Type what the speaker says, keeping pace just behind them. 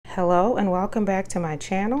Hello and welcome back to my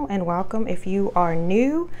channel, and welcome if you are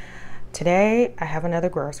new. Today I have another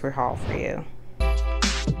grocery haul for you.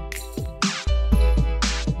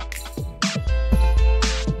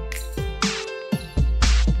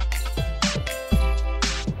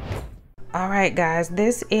 Alright guys,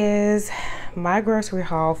 this is my grocery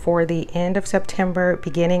haul for the end of September,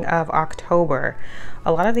 beginning of October.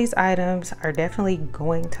 A lot of these items are definitely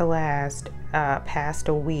going to last past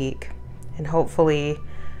a week, and hopefully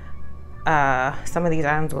some of these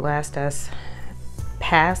items will last us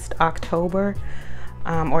past October,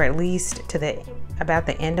 or at least to about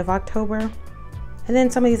the end of October. And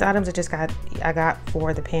then some of these items I got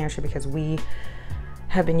for the pantry because we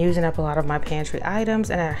have been using up a lot of my pantry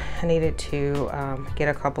items, and I needed to get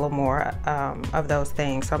a couple of more of those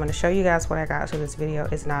things. So I'm going to show you guys what I got so this video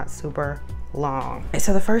is not super long.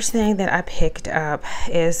 So the first thing that I picked up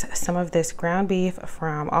is some of this ground beef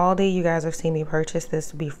from Aldi. You guys have seen me purchase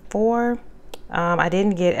this before. I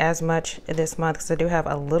didn't get as much this month because I do have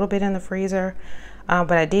a little bit in the freezer,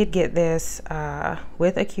 but I did get this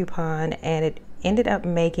with a coupon, and it ended up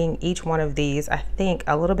making each one of these, I think,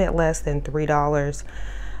 a little bit less than $3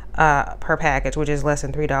 per package, which is less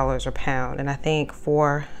than $3 a pound. And I think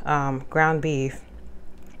for ground beef,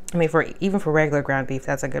 I mean, even for regular ground beef,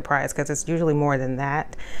 that's a good price because it's usually more than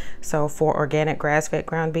that. So for organic grass-fed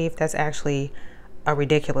ground beef, that's actually a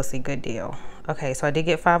ridiculously good deal. Okay, so I did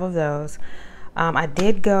get 5 of those. I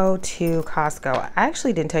did go to Costco. I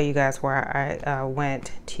actually didn't tell you guys where I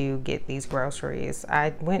went to get these groceries.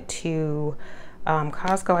 I went to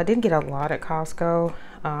Costco. I didn't get a lot at Costco,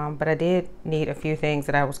 but I did need a few things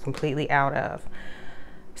that I was completely out of.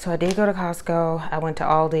 So I did go to Costco. I went to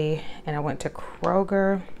Aldi, and I went to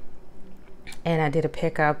Kroger, and I did a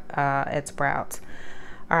pickup at Sprouts.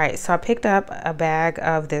 All right, so I picked up a bag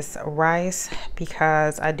of this rice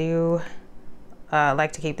because I do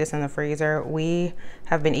like to keep this in the freezer. We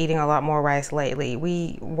have been eating a lot more rice lately.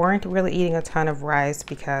 We weren't really eating a ton of rice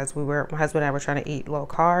because my husband and I were trying to eat low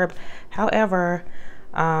carb. However,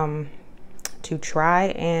 to try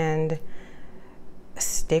and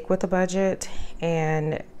stick with the budget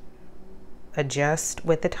and adjust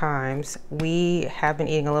with the times, we have been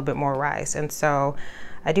eating a little bit more rice. And so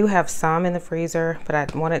I do have some in the freezer, but I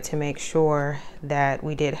wanted to make sure that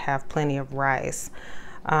we did have plenty of rice.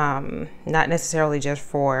 Not necessarily just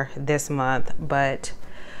for this month, but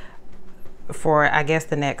for, I guess,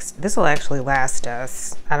 this will actually last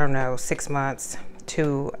us, I don't know, 6 months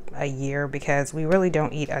to a year, because we really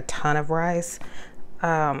don't eat a ton of rice.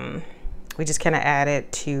 We just kind of add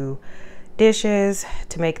it to dishes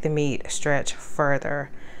to make the meat stretch further.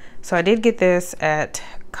 So I did get this at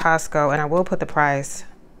Costco, and I will put the price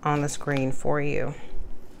on the screen for you.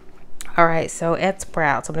 All right, so at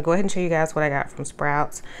Sprouts, I'm gonna go ahead and show you guys what I got from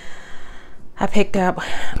Sprouts. I picked up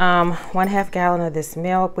 1/2 gallon of this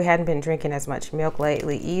milk. We hadn't been drinking as much milk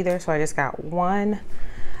lately either, so I just got one.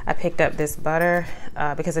 I picked up this butter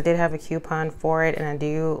because I did have a coupon for it, and I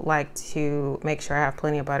do like to make sure I have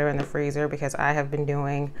plenty of butter in the freezer because I have been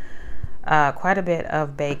doing quite a bit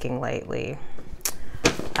of baking lately.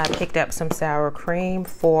 I picked up some sour cream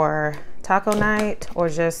for taco night, or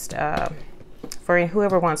just for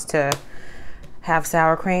whoever wants to have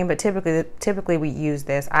sour cream, but typically we use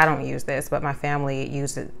this. I don't use this, but my family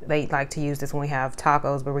uses it. They like to use this when we have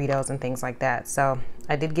tacos, burritos, and things like that. So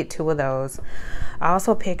I did get 2 of those. I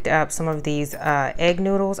also picked up some of these egg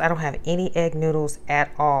noodles. I don't have any egg noodles at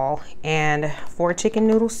all. And for chicken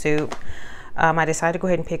noodle soup, I decided to go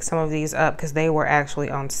ahead and pick some of these up because they were actually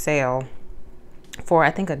on sale for,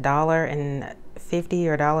 I think, $1.50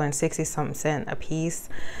 or $1.60 something a piece.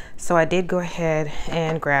 So I did go ahead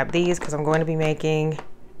and grab these because I'm going to be making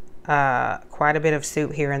quite a bit of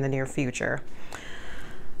soup here in the near future.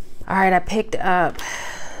 All right, I picked up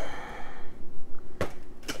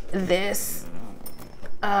this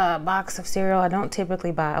box of cereal. I don't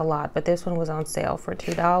typically buy a lot, but this one was on sale for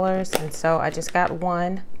 $2, and so I just got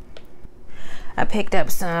one. I picked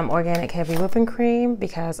up some organic heavy whipping cream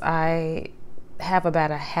because I have about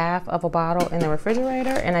 1/2 of a bottle in the refrigerator,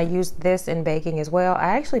 and I used this in baking as well.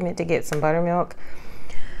 I actually meant to get some buttermilk,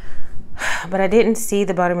 but I didn't see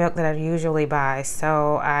the buttermilk that I usually buy,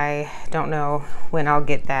 so I don't know when I'll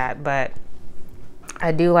get that. But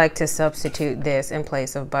I do like to substitute this in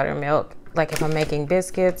place of buttermilk, like if I'm making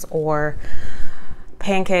biscuits or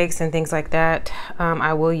pancakes and things like that.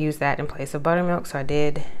 I will use that in place of buttermilk, so I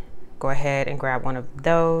did go ahead and grab one of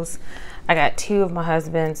those. I got 2 of my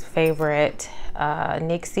husband's favorite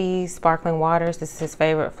Nixie sparkling waters. This is his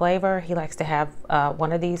favorite flavor. He likes to have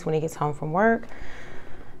one of these when he gets home from work.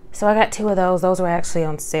 So I got 2 of those. Those were actually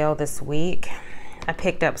on sale this week. I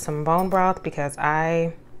picked up some bone broth because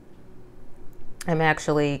I I'm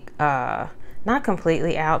actually not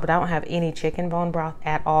completely out, but I don't have any chicken bone broth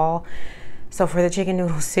at all. So for the chicken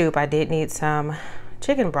noodle soup, I did need some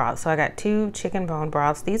chicken broth. So I got 2 chicken bone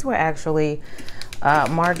broths. These were actually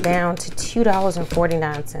marked down to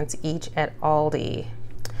 $2.49 each at Aldi.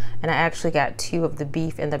 And I actually got 2 of the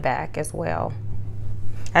beef in the back as well.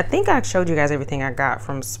 I think I showed you guys everything I got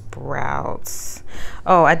from Sprouts.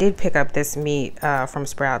 Oh, I did pick up this meat from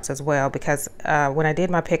Sprouts as well, because when I did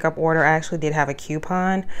my pickup order, I actually did have a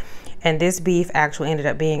coupon. And this beef actually ended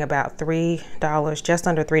up being about $3, just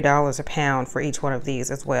under $3 a pound for each one of these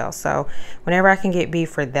as well. So whenever I can get beef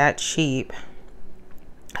for that cheap,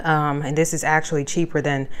 and this is actually cheaper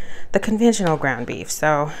than the conventional ground beef.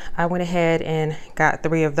 So I went ahead and got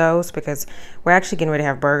 3 of those because we're actually getting ready to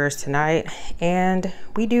have burgers tonight. And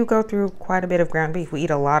we do go through quite a bit of ground beef. We eat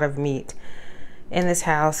a lot of meat in this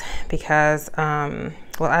house because, well,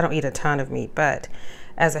 I don't eat a ton of meat, but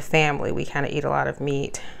as a family, we kind of eat a lot of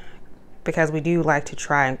meat because we do like to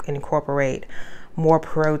try and incorporate more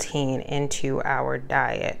protein into our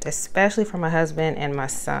diet, especially for my husband and my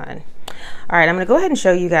son. All right, I'm gonna go ahead and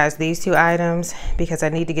show you guys these 2 items because I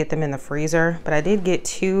need to get them in the freezer, but I did get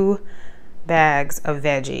 2 bags of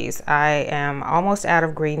veggies. I am almost out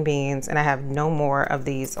of green beans and I have no more of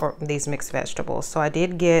these mixed vegetables. So I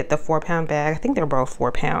did get the 4-pound bag. I think they're both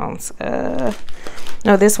 4 pounds.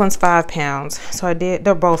 No, this one's 5 pounds. So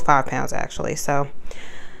they're both 5 pounds actually. So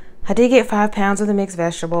I did get 5 pounds of the mixed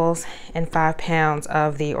vegetables and 5 pounds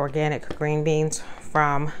of the organic green beans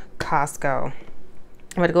from Costco.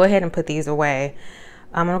 I'm going to go ahead and put these away.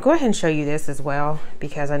 I'm going to go ahead and show you this as well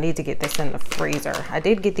because I need to get this in the freezer. I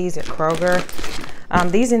did get these at Kroger.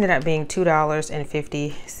 These ended up being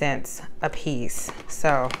 $2.50 a piece.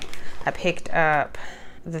 So I picked up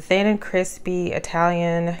the thin and crispy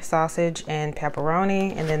Italian sausage and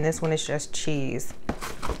pepperoni, and then this one is just cheese.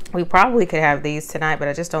 We probably could have these tonight, but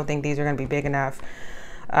I just don't think these are going to be big enough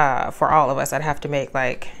for all of us. I'd have to make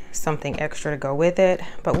like something extra to go with it,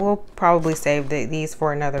 but we'll probably save these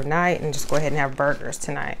for another night and just go ahead and have burgers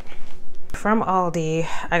tonight. From Aldi,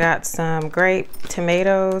 I got some grape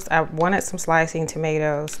tomatoes. I wanted some slicing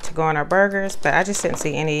tomatoes to go on our burgers, but I just didn't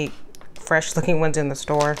see any fresh looking ones in the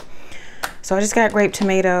store. So I just got grape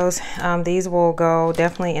tomatoes. These will go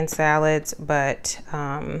definitely in salads, but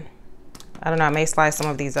I don't know, I may slice some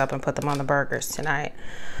of these up and put them on the burgers tonight.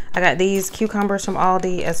 I got these cucumbers from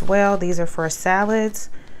Aldi as well. These are for salads.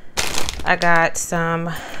 I got some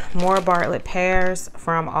more Bartlett pears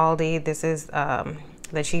from Aldi. This is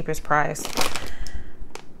the cheapest price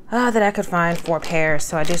that I could find for pears.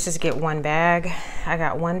 So I just get 1 bag. I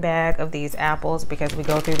got 1 bag of these apples because we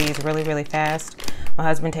go through these really, really fast. My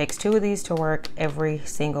husband takes 2 of these to work every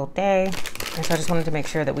single day. And so I just wanted to make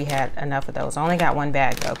sure that we had enough of those. I only got 1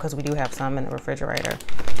 bag though, because we do have some in the refrigerator.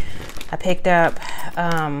 I picked up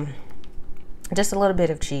just a little bit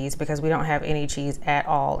of cheese because we don't have any cheese at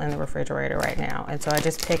all in the refrigerator right now. And so I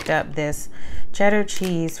just picked up this cheddar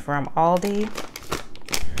cheese from Aldi.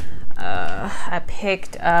 I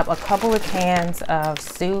picked up a couple of cans of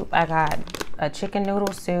soup. I got a chicken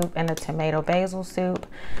noodle soup and a tomato basil soup.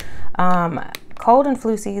 Cold and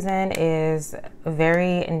flu season is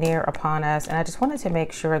very near upon us, and I just wanted to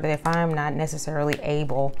make sure that if I'm not necessarily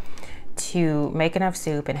able to make enough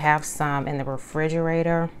soup and have some in the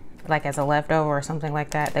refrigerator, like as a leftover or something like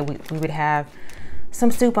that, that we would have some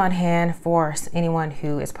soup on hand for anyone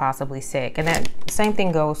who is possibly sick. And that same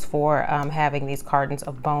thing goes for having these cartons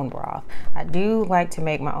of bone broth. I do like to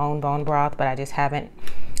make my own bone broth, but I just haven't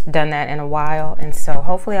done that in a while. And so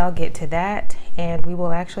hopefully I'll get to that and we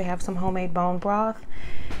will actually have some homemade bone broth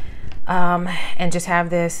and just have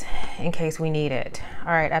this in case we need it.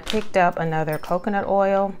 All right, I picked up another coconut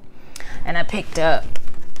oil and I picked up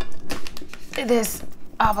this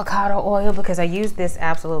avocado oil because I use this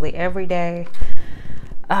absolutely every day.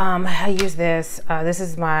 I use this, this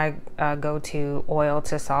is my go-to oil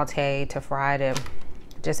to saute, to fry, to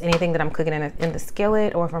just anything that I'm cooking in the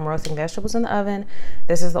skillet, or if I'm roasting vegetables in the oven,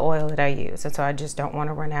 this is the oil that I use. And so I just don't want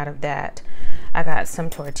to run out of that. I got some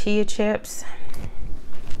tortilla chips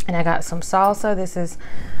and I got some salsa. This is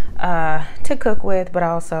to cook with, but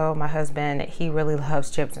also my husband, he really loves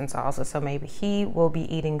chips and salsa, so maybe he will be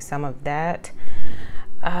eating some of that.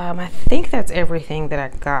 I think that's everything that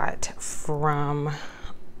I got from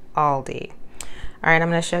Aldi. All right, I'm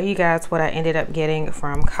going to show you guys what I ended up getting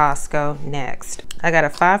from Costco next. I got a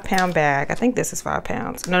 5-pound bag. I think this is 5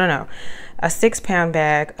 pounds. No. A 6-pound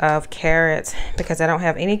bag of carrots because I don't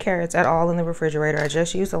have any carrots at all in the refrigerator. I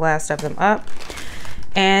just used the last of them up.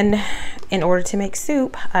 And in order to make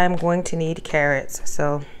soup, I'm going to need carrots.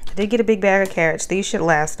 So I did get a big bag of carrots. These should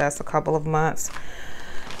last us a couple of months.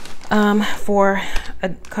 for a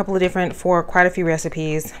couple of different, for quite a few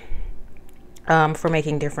recipes for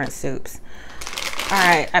making different soups. All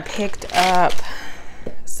right, I picked up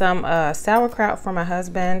some sauerkraut for my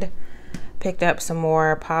husband. Picked up some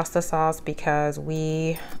more pasta sauce because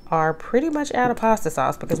we are pretty much out of pasta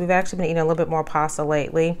sauce, because we've actually been eating a little bit more pasta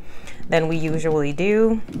lately than we usually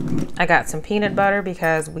do. I got some peanut butter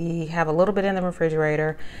because we have a little bit in the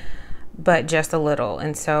refrigerator, but just a little.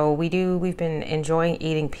 And so we've been enjoying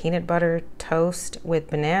eating peanut butter toast with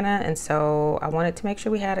banana, and so I wanted to make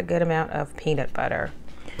sure we had a good amount of peanut butter.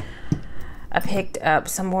 I picked up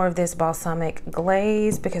some more of this balsamic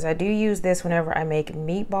glaze because I do use this whenever I make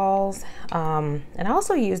meatballs. And I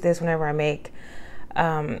also use this whenever I make,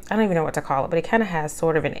 I don't even know what to call it, but it kind of has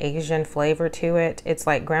sort of an Asian flavor to it. It's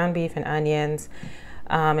like ground beef and onions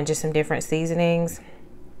and just some different seasonings.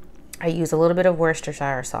 I use a little bit of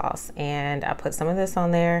Worcestershire sauce, and I put some of this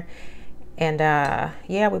on there. And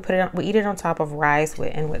yeah, we eat it on top of rice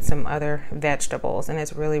and with some other vegetables, and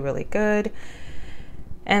it's really, really good.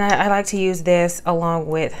 And I like to use this along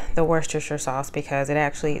with the Worcestershire sauce because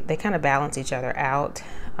they kind of balance each other out.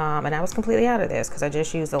 And I was completely out of this because I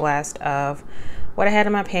just used the last of what I had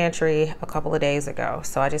in my pantry a couple of days ago.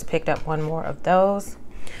 So I just picked up one more of those.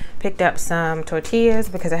 Picked up some tortillas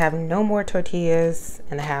because I have no more tortillas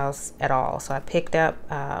in the house at all. So I picked up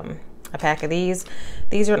a pack of these.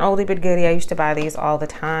 These are an oldie but goodie. I used to buy these all the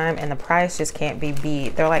time, and the price just can't be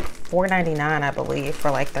beat. They're like $4.99, I believe,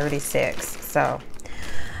 for like 36. So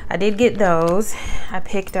I did get those. I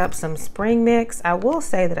picked up some spring mix. I will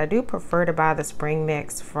say that I do prefer to buy the spring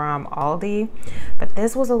mix from Aldi, but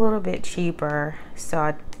this was a little bit cheaper, so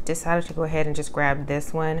I decided to go ahead and just grab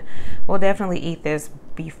this one. We'll definitely eat this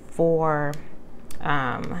before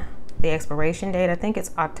the expiration date. I think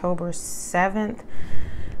it's October 7th.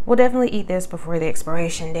 We'll definitely eat this before the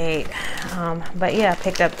expiration date. But yeah, I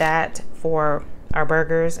picked up that for our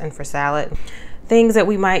burgers and for salad. Things that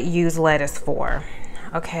we might use lettuce for.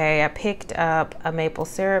 Okay, I picked up a maple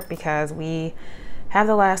syrup because we have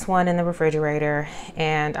the last one in the refrigerator,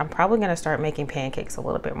 and I'm probably going to start making pancakes a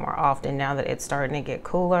little bit more often now that it's starting to get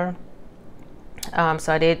cooler.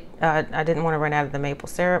 So I didn't want to run out of the maple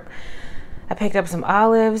syrup. I picked up some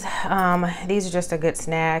olives. These are just a good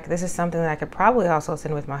snack. This is something that I could probably also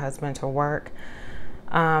send with my husband to work.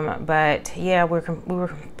 But yeah, we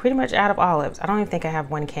were pretty much out of olives. I don't even think I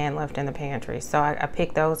have one can left in the pantry. So I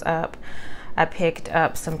picked those up. I picked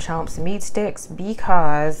up some Chomps meat sticks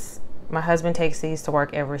because my husband takes these to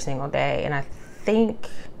work every single day, and I think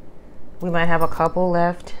we might have a couple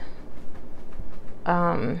left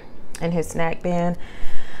in his snack bin.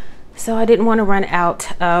 So I didn't want to run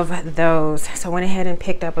out of those, so I went ahead and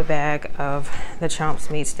picked up a bag of the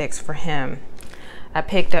Chomps meat sticks for him. I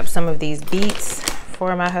picked up some of these beets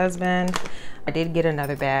for my husband. I did get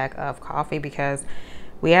another bag of coffee because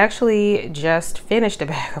we actually just finished a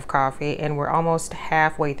bag of coffee, and we're almost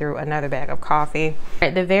halfway through another bag of coffee.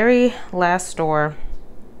 At the very last store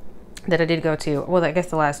that I did go to, well, I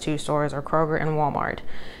guess the last two stores are Kroger and Walmart.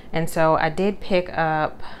 And so I did pick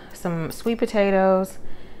up some sweet potatoes,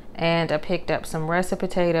 and I picked up some russet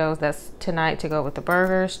potatoes. That's tonight to go with the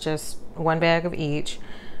burgers, just one bag of each.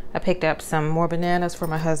 I picked up some more bananas for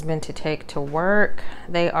my husband to take to work.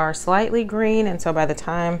 They are slightly green, and so by the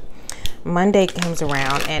time Monday comes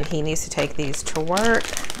around and he needs to take these to work,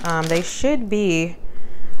 they should be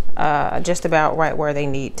just about right where they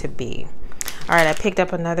need to be. All right, I picked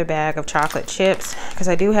up another bag of chocolate chips because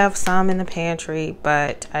I do have some in the pantry,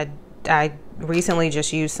 but I recently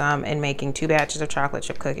just used some in making 2 batches of chocolate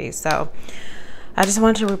chip cookies. So I just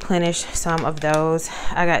wanted to replenish some of those.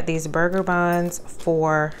 I got these burger buns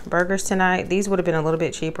for burgers tonight. These would have been a little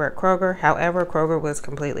bit cheaper at Kroger. However, Kroger was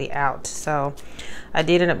completely out. So I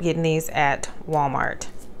did end up getting these at Walmart.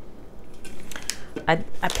 I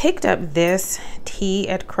picked up this tea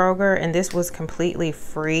at Kroger, and this was completely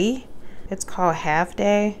free. It's called Half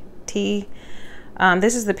Day Tea.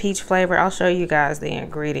 This is the peach flavor. I'll show you guys the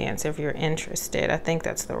ingredients if you're interested. I think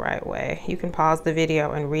that's the right way. You can pause the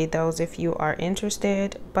video and read those if you are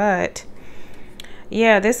interested. But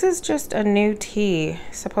yeah, this is just a new tea.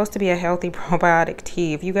 It's supposed to be a healthy probiotic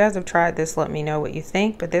tea. If you guys have tried this, let me know what you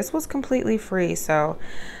think. But this was completely free, so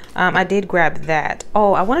I did grab that.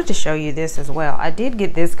 Oh, I wanted to show you this as well. I did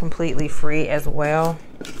get this completely free as well.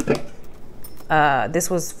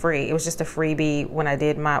 This was free. It was just a freebie when I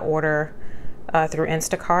did my order through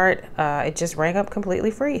Instacart. It just rang up completely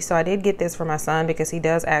free. So I did get this for my son because he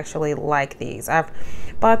does actually like these. I've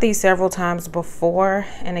bought these several times before,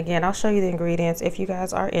 and again, I'll show you the ingredients if you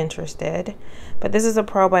guys are interested. But this is a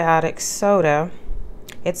probiotic soda,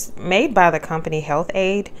 It's made by the company Health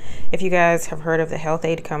Aid. If you guys have heard of the Health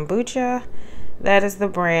Aid kombucha, that is the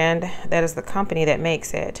brand, that is the company that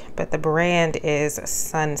makes it, but the brand is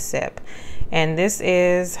Sunsip. And this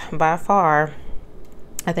is by far,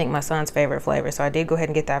 I think, my son's favorite flavor. So I did go ahead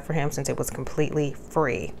and get that for him since it was completely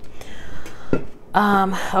free.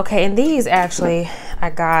 Okay, and these actually,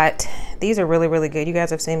 these are really, really good. You guys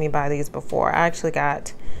have seen me buy these before. I actually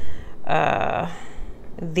got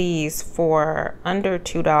these for under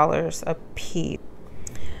 $2 a piece.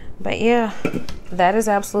 But yeah, that is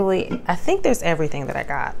absolutely, I think there's everything that I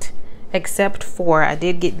got, except for I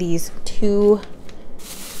did get these two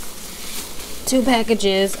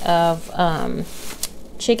packages of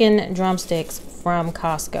chicken drumsticks from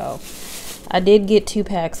Costco. I did get 2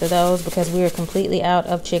 packs of those because we are completely out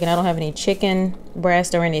of chicken. I don't have any chicken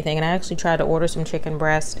breast or anything, and I actually tried to order some chicken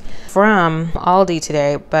breast from Aldi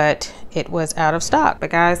today, but it was out of stock. But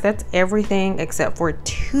guys, that's everything except for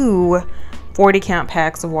 2 40-count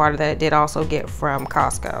packs of water that I did also get from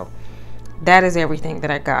Costco. That is everything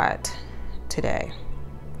that I got today.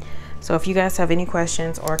 So if you guys have any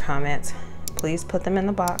questions or comments, please put them in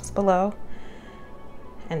the box below,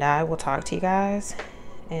 and I will talk to you guys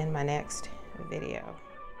in my next video.